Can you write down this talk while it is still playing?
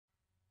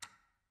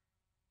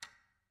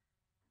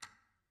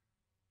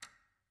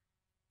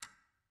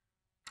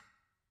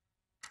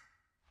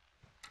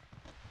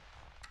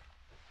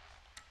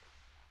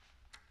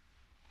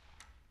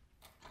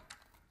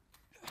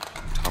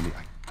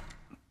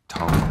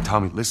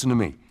Tommy, listen to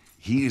me.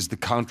 He is the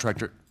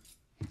contractor.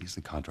 He's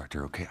the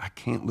contractor, okay? I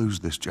can't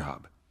lose this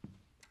job.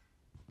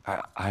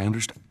 I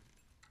understand.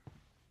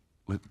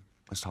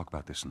 Let's talk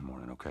about this in the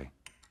morning, okay?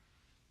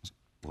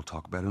 We'll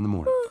talk about it in the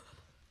morning.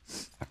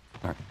 All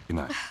right, good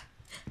night.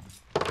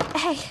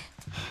 Hey.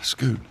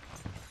 Scoot.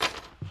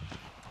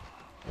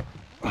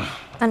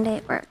 Monday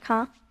at work,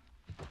 huh?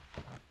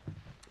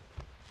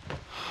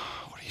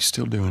 What are you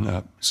still doing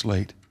up? It's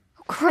late.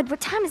 Oh, crud, what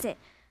time is it?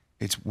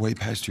 It's way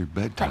past your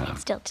bedtime. But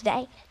it's still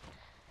today.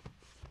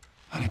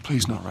 Honey,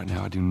 please not right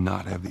now. I do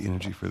not have the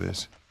energy for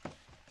this.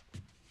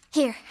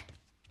 Here.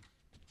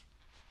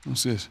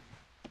 What's this?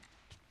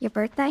 Your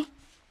birthday?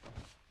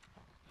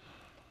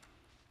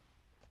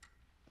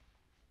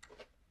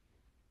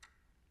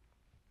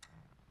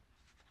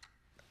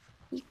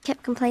 You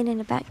kept complaining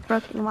about your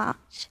broken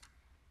watch.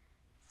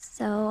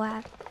 So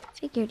I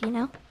figured, you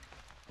know.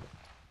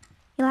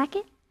 You like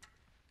it?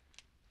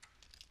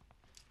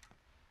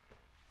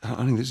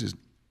 Honey, this is...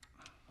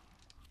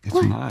 It's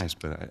What? nice,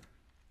 but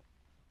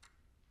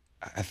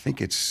I think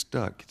it's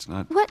stuck. It's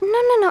not... What?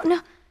 No.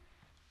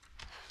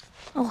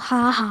 Oh,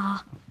 ha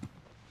ha.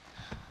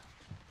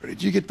 Where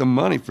did you get the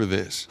money for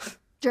this?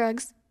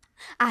 Drugs.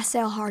 I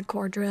sell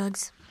hardcore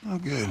drugs. Oh,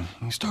 good.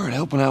 You started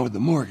helping out with the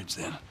mortgage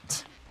then.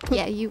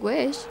 Yeah, you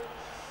wish.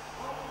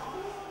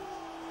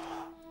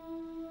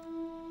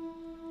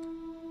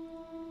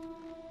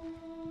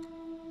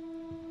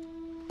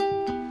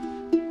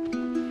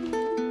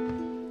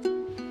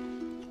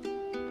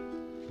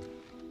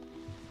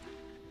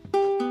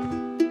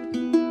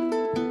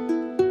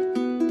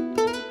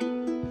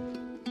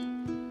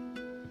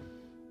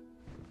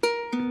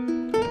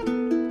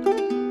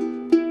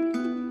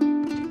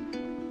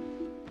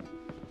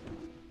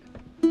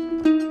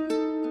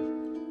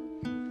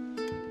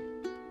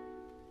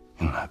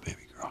 Good night,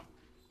 baby girl.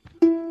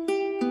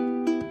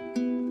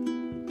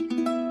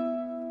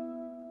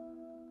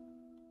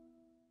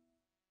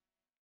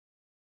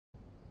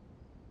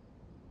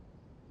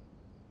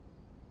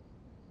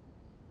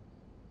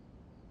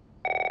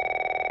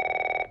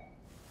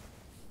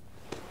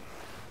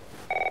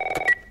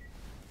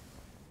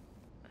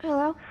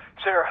 Hello?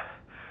 Sarah,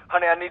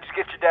 honey, I need to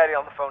get your daddy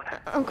on the phone.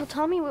 Uncle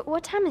Tommy,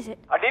 what time is it?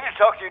 I need to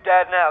talk to your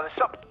dad now. There's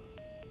something...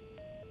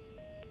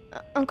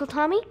 Uncle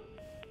Tommy?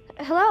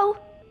 Hello?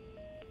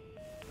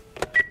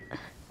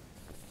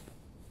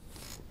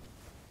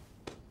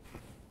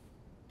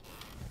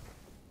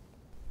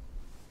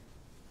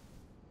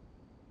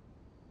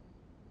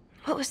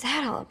 What was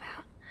that all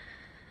about?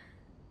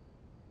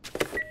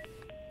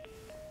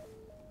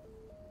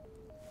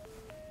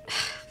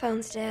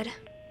 Phone's dead.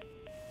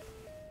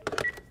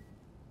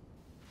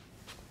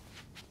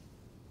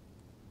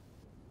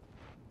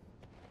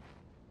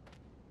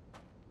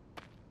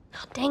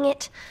 Oh, dang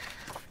it.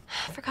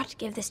 I forgot to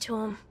give this to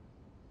him.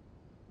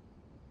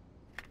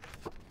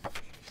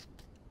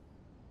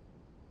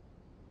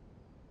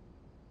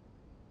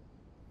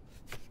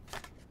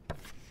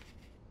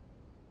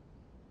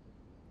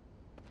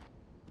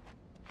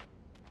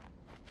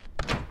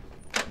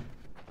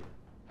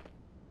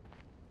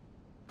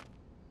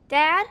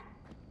 Dad?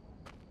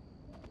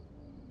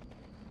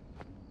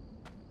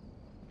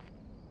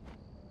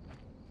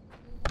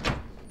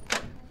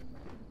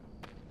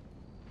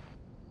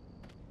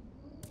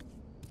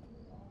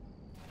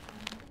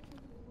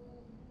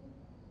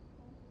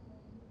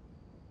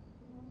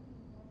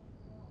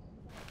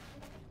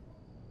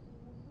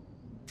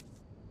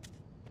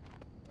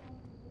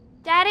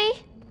 Daddy?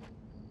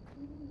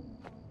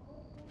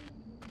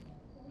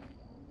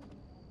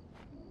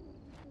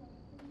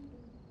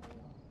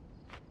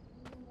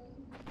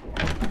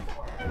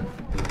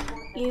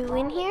 You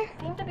in here?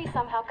 Seem to be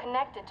somehow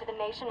connected to the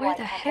nationwide Where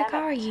the heck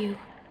pandemic. are you?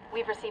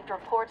 We've received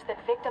reports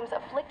that victims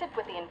afflicted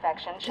with the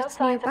infection show Just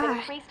signs nearby. of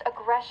increased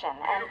aggression,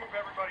 and Move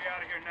everybody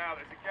out of here now.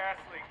 There's a gas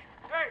leak.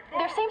 Hey,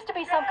 there seems to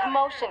be some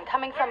commotion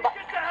coming from... Get the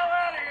hell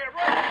out of here,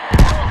 right?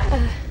 What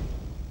is that?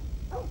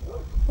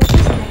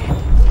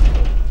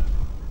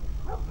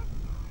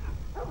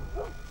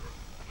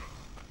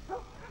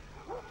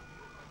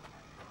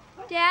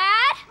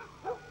 Dad?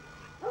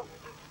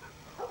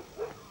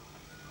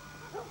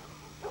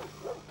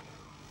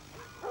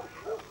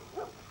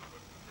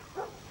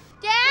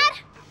 Dad?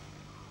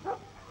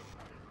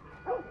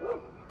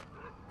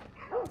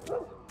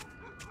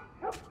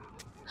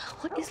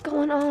 What is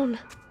going on?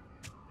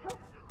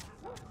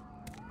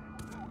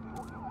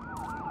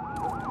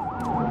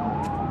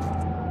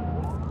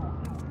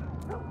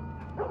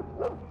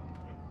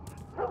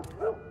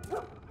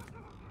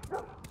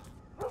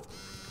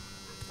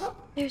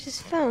 There's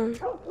his phone.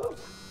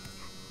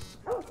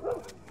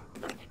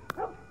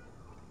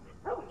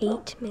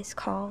 8 missed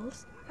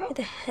calls. Where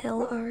the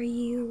hell are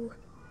you?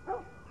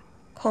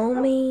 Call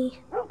me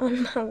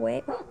on my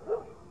way.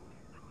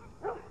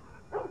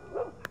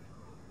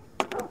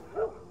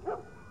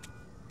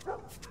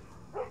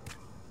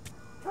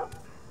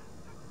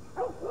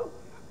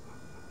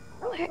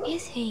 Where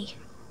is he?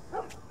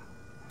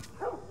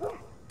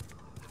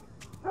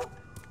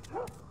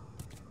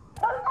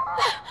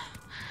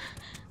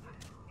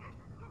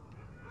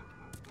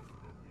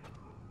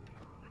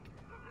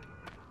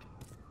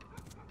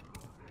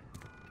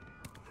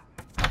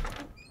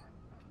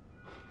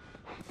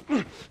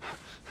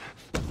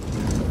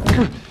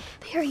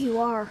 There you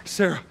are.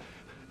 Sarah,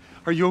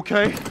 are you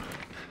okay?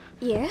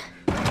 Yeah?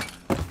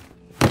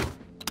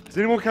 Does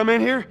anyone come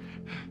in here?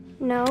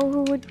 No,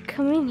 who would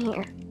come in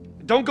here?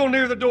 Don't go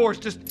near the doors.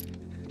 Just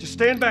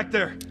stand back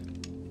there.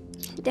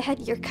 Dad,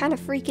 you're kind of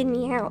freaking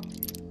me out.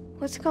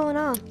 What's going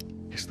on?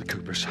 It's the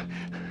Coopers.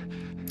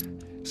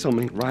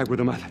 Something ain't right with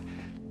them. I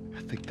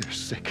think they're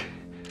sick.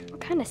 What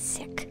kind of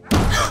sick?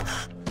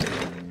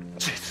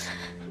 Jeez.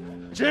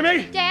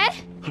 Jimmy! Dad?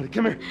 Honey,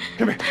 come here.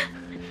 Come here.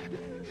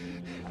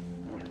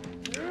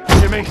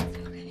 Jimmy!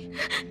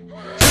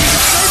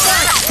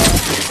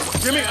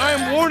 Jimmy, I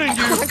am warning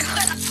you!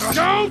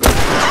 Don't!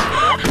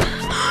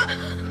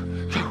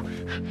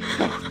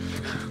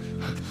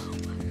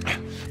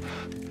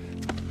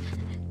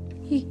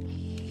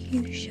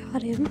 You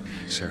shot him.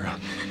 Sarah.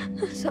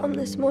 I saw him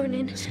this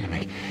morning. Listen to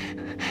me.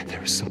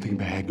 There is something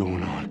bad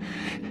going on.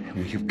 And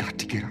we have got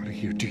to get out of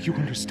here. Do you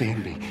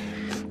understand me?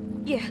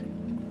 Yeah.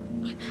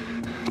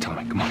 Tell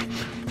me, come on.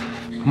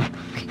 Come on.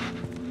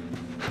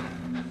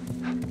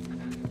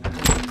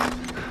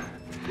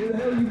 Where the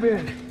hell you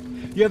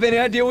been? You have any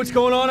idea what's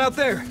going on out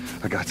there?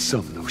 I got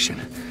some notion.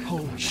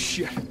 Holy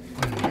shit.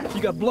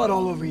 You got blood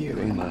all over you.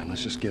 Ain't mine.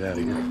 Let's just get out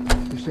of here.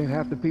 You're saying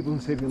half the people in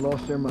the city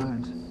lost their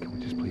minds. Can we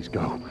just please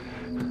go?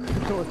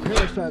 So a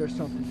parasite or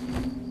something.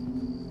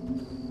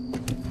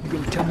 You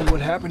gonna tell me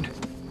what happened?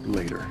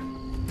 Later.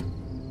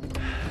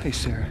 Hey,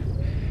 Sarah.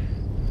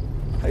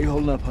 How you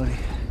holding up, honey?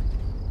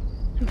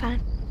 I'm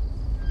fine.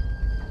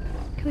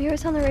 Can we hear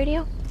us on the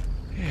radio?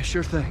 Yeah,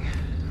 sure thing.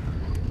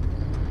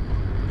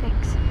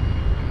 Thanks.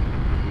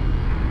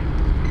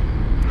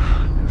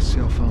 No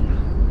cell phone,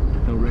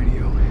 no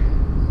radio.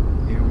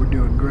 Yeah, we're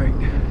doing great. A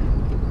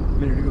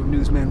minute ago,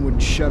 newsman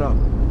wouldn't shut up.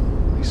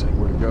 He say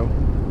where to go?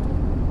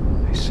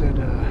 They said,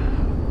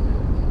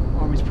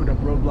 Army's put up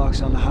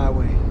roadblocks on the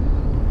highway.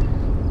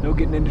 No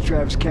getting into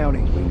Travis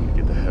County. We need to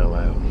get the hell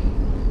out.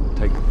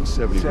 Take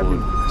 71.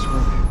 That's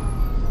right.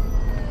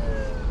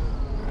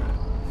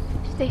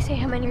 Did they say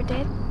how many are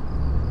dead?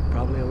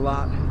 Probably a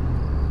lot. We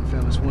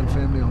found this one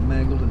family all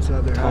mangled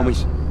inside their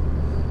Tommy's. house.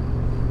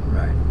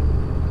 Right.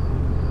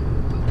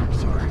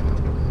 Sorry.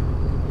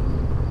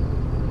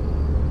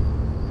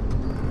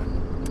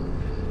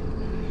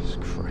 Jesus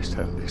Christ,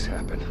 how did this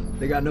happen?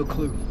 They got no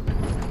clue.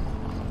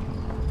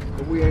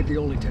 But we ain't the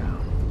only town.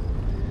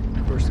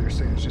 At first they were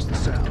saying it's just the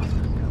south.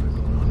 Now they're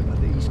going on about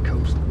the east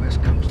coast, the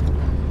west coast.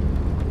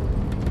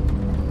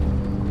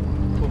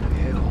 Holy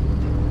hell.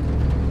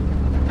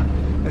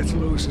 That's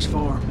Lewis's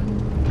farm.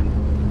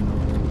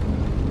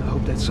 I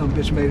hope that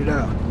sumbitch made it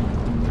out.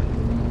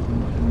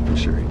 I'm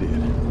sure he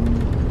did.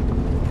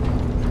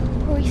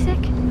 Were we sick?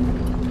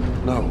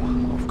 No,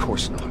 of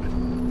course not.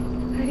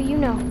 How do you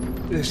know?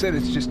 They said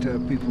it's just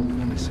people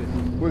in the city.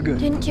 We're good.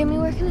 Didn't Jimmy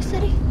work in the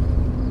city?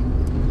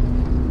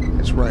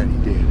 That's right, he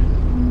did.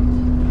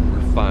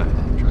 We're fine,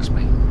 trust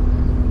me.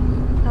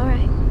 All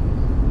right.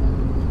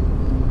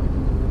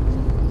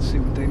 Let's see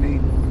what they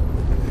need.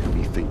 What do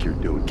you think you're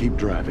doing? Keep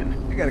driving.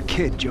 I got a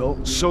kid, Joel.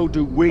 So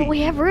do we. But we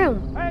have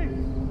room. Hey!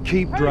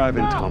 Keep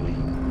driving, stop! Tommy.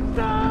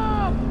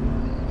 Stop!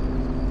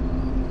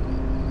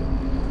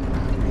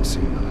 You ain't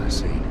seen what I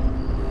seen.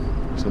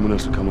 Someone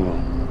else will come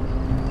along.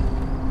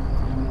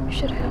 You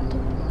should have helped him.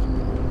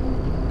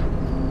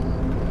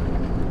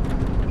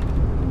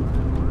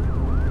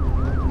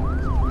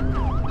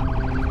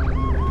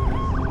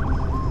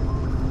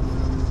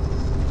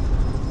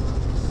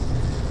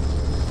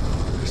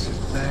 This is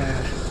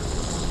bad.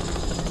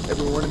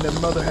 Everyone and their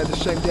mother had the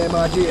same damn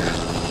idea.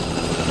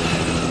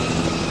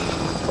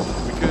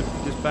 We could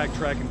just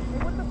backtrack and...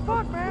 What the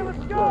fuck, man?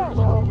 Let's go!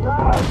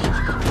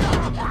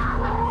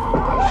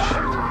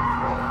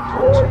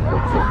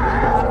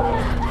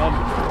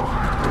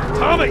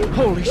 Tommy!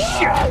 Holy shit!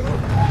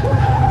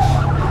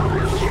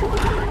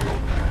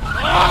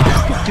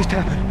 What just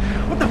happened?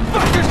 What the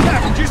fuck just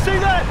happened? Did you see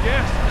that?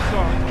 Yes,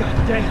 sorry. God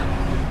damn.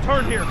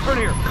 Turn here, turn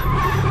here.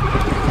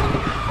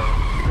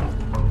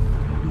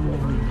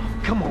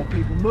 Come on,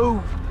 people,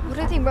 move. What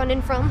are they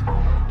running from?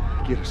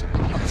 Get us out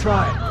of here. I'm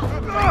trying.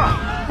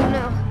 Oh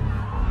no.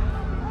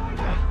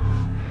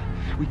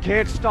 We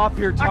can't stop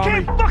here, Tommy. I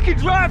can't fucking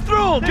drive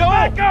through them, Joel!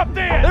 Back up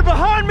there! They're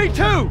behind me,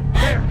 too!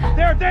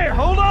 There!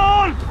 Hold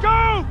on!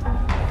 Go!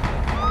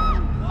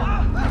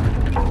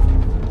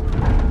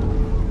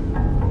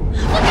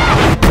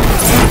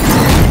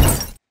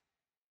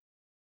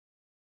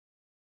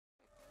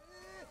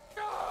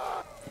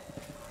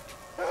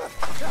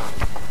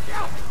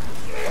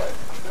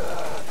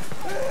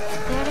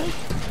 Daddy?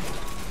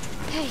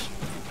 Hey.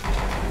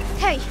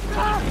 Hey!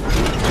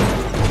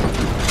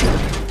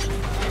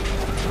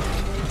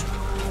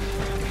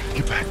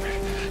 Get back, man.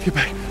 Get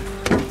back.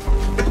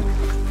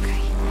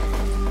 Okay.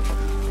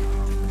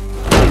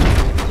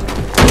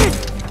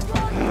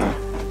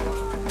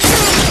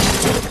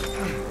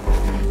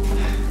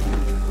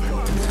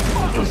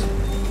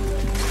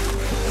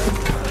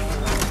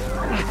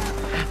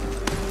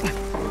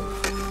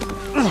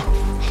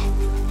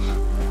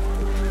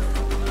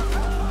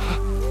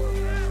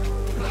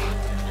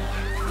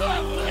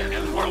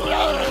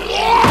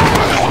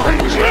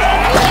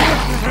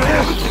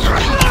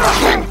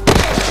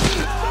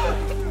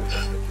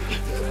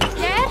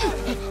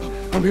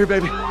 I'm here,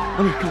 baby.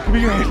 I'm here. Come, give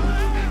me your hand.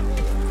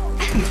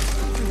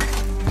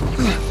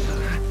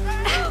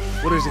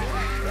 What is it?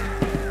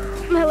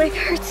 My leg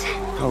hurts.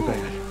 How bad?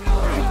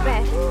 Pretty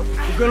bad.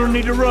 We're gonna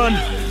need to run.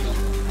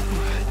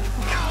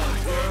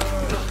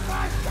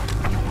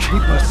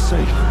 Keep us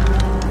safe.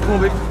 Come on,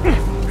 baby.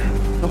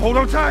 Now hold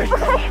on tight.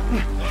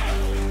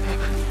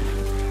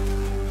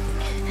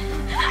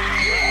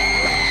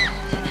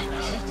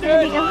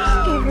 Daddy, I'm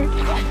scared.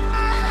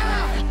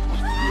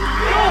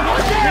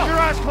 Keep your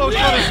eyes closed,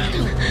 buddy.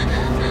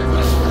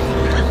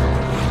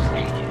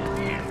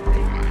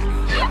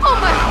 Oh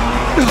my!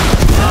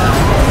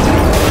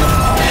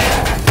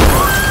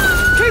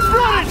 Keep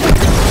running!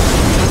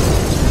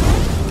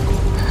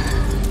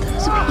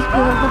 Those people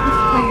are on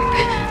fire.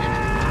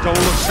 Don't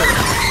look sick.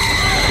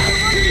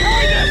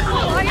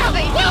 Why are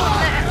they doing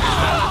that?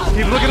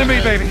 Keep looking at me,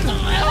 baby.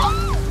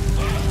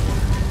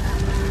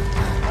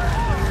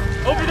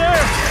 Over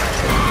there!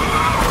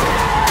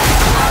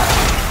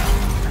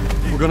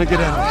 We're gonna get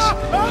out of this.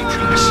 I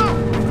promise.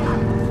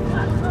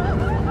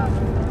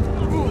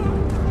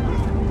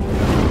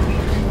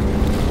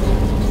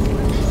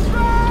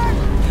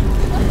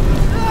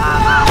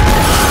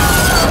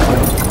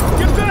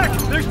 Get back!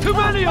 There's too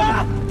many of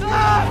them!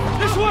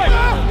 This way!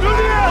 Through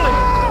the alley!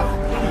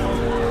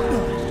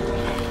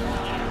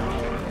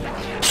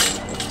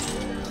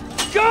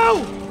 Go!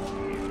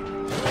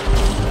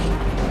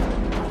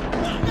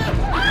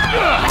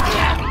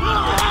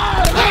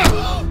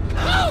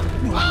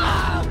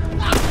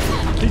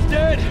 He's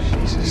dead!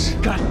 Jesus.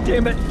 God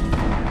damn it!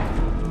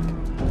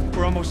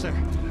 We're almost there.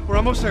 We're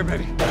almost there,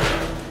 baby.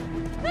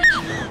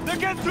 They're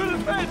getting through the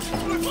fence!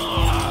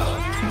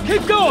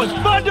 Keep going!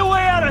 Find a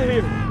way out of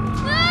here!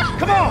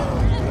 Come on!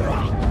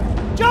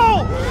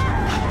 Joel!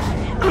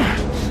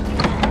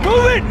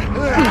 Move it!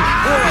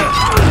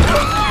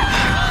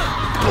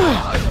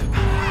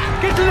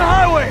 Get to the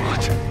highway!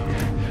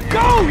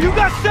 Go! You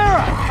got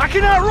Sarah! I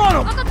can outrun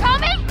them! Uncle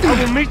Tommy? I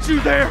will meet you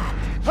there!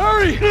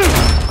 Hurry!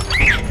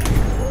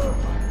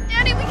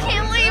 Daddy, we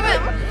can't leave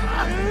him.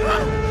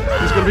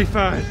 He's gonna be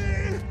fine.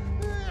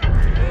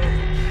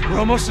 We're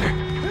almost there.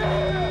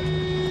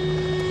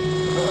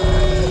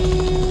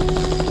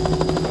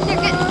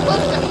 They're getting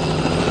closer.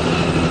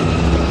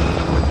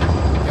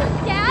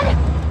 Dad?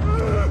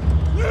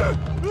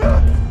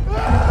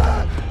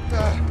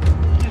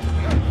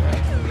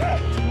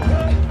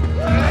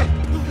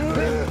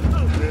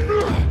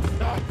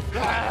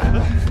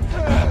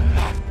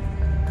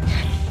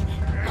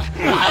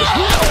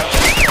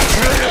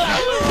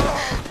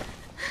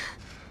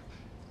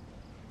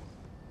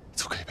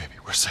 It's okay, baby.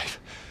 We're safe.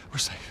 We're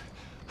safe.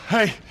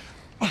 Hey,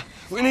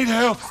 we need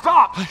help.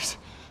 Stop! Please.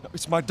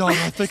 It's my daughter.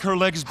 I think her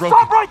leg is broken.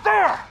 Stop right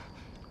there!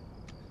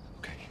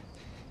 Okay.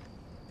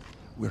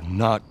 We're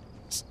not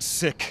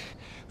sick.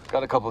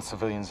 Got a couple of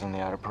civilians on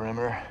the outer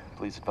perimeter.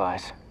 Please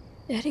advise.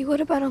 Daddy,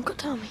 what about Uncle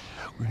Tommy?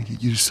 We're gonna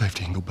get you to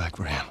safety and go back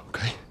for him,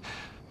 okay?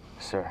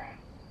 Sir,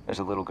 there's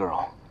a little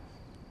girl.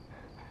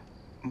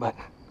 But...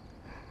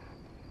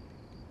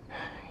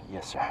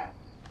 Yes, sir.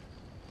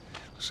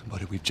 Listen,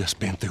 buddy, we've just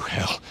been through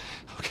hell.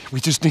 Okay, we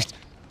just need...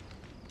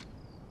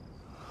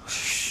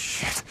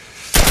 Shit.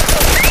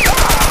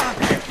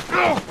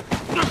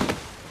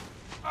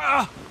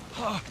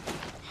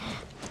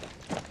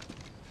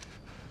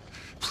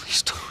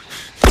 Please don't.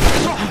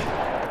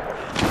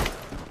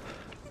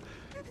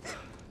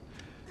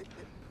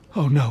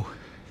 Oh no.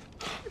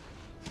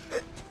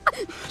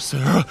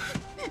 Sarah.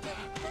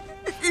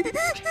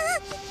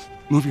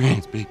 Move your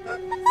hands, baby.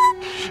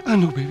 I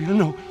know, baby, I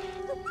know.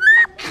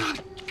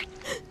 God.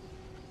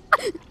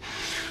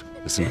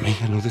 Listen to me,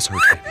 I know this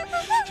hurts, baby.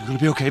 You're gonna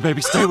be okay,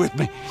 baby. Stay with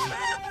me. All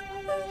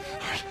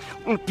right,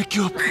 I'm gonna pick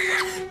you up.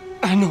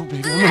 I know,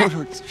 baby, I know it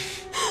hurts.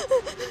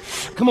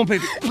 Come on,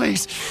 baby,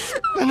 please.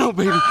 I know,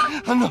 baby,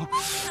 I know.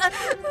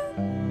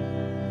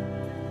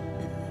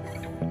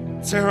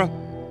 Sarah.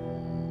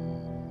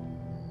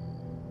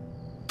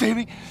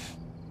 Baby.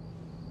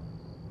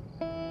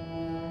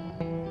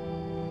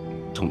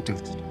 Don't do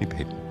this to me,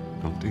 baby.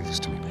 Don't do this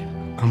to me, baby.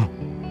 Come on.